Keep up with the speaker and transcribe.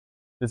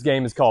This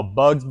game is called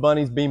Bugs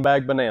Bunny's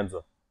Beanbag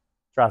Bonanza.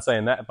 Try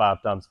saying that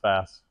 5 times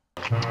fast.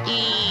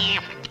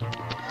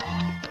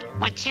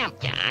 What's up,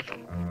 Doc?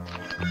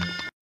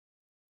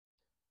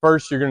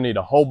 First, you're going to need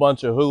a whole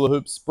bunch of hula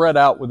hoops spread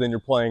out within your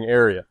playing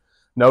area.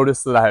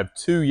 Notice that I have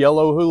 2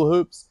 yellow hula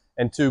hoops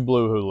and 2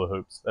 blue hula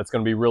hoops. That's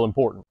going to be real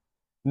important.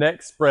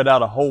 Next, spread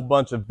out a whole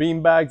bunch of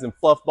beanbags and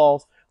fluff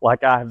balls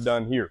like I have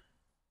done here.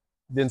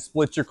 Then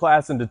split your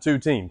class into 2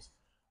 teams,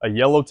 a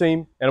yellow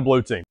team and a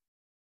blue team.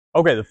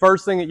 Okay, the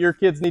first thing that your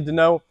kids need to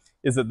know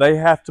is that they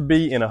have to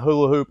be in a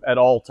hula hoop at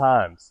all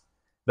times.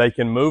 They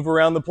can move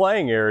around the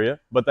playing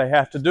area, but they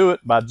have to do it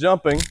by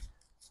jumping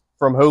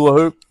from hula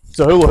hoop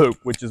to hula hoop,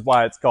 which is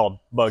why it's called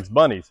Bugs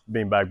Bunny's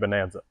Beanbag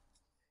Bonanza.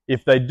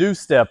 If they do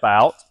step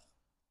out,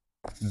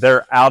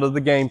 they're out of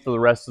the game for the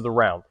rest of the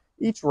round.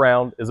 Each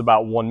round is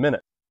about 1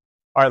 minute.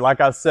 All right,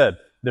 like I said,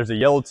 there's a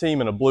yellow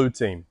team and a blue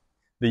team.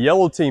 The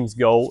yellow team's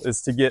goal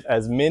is to get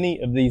as many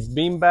of these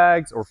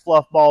beanbags or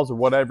fluff balls or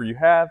whatever you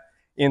have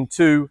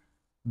into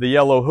the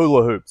yellow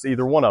hula hoops,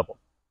 either one of them.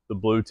 The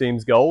blue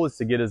team's goal is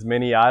to get as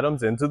many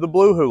items into the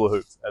blue hula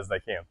hoops as they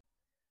can.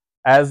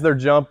 As they're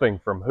jumping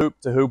from hoop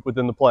to hoop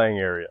within the playing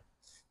area,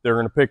 they're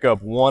going to pick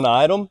up 1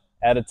 item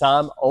at a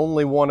time,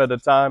 only 1 at a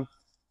time,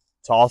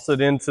 toss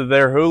it into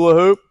their hula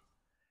hoop,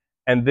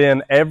 and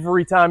then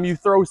every time you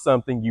throw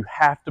something, you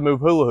have to move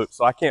hula hoops.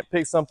 So I can't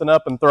pick something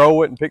up and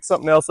throw it and pick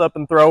something else up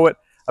and throw it.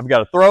 I've got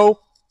to throw,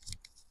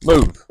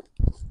 move,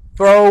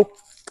 throw,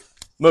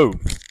 move.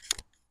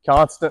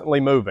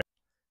 Constantly moving.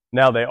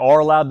 Now, they are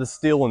allowed to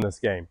steal in this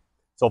game.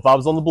 So if I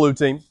was on the blue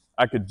team,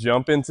 I could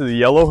jump into the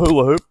yellow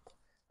hula hoop,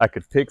 I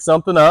could pick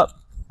something up,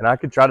 and I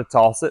could try to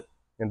toss it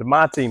into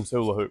my team's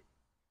hula hoop.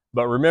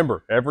 But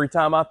remember, every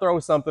time I throw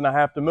something, I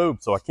have to move.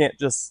 So I can't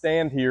just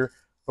stand here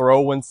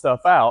throwing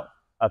stuff out.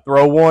 I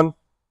throw one,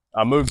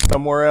 I move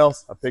somewhere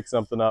else, I pick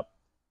something up,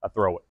 I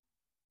throw it.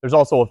 There's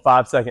also a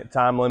 5-second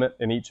time limit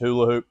in each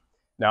hula hoop.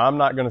 Now, I'm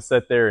not going to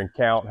sit there and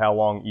count how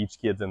long each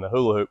kid's in the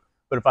hula hoop.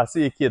 But if I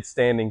see a kid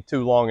standing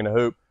too long in a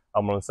hoop,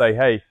 I'm going to say,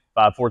 hey,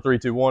 5, 4, 3,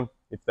 2, 1.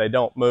 If they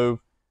don't move,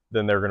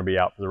 then they're going to be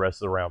out for the rest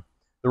of the round.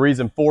 The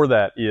reason for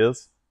that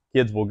is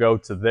kids will go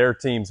to their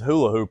team's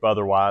hula hoop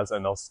otherwise,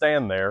 and they'll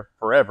stand there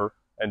forever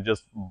and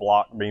just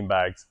block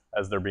beanbags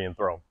as they're being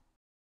thrown.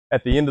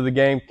 At the end of the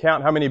game,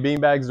 count how many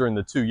beanbags are in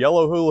the 2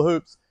 yellow hula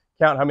hoops,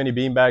 count how many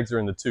beanbags are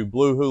in the 2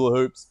 blue hula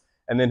hoops,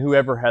 and then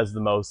whoever has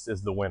the most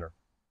is the winner.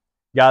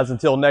 Guys,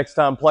 until next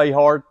time, play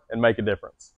hard and make a difference.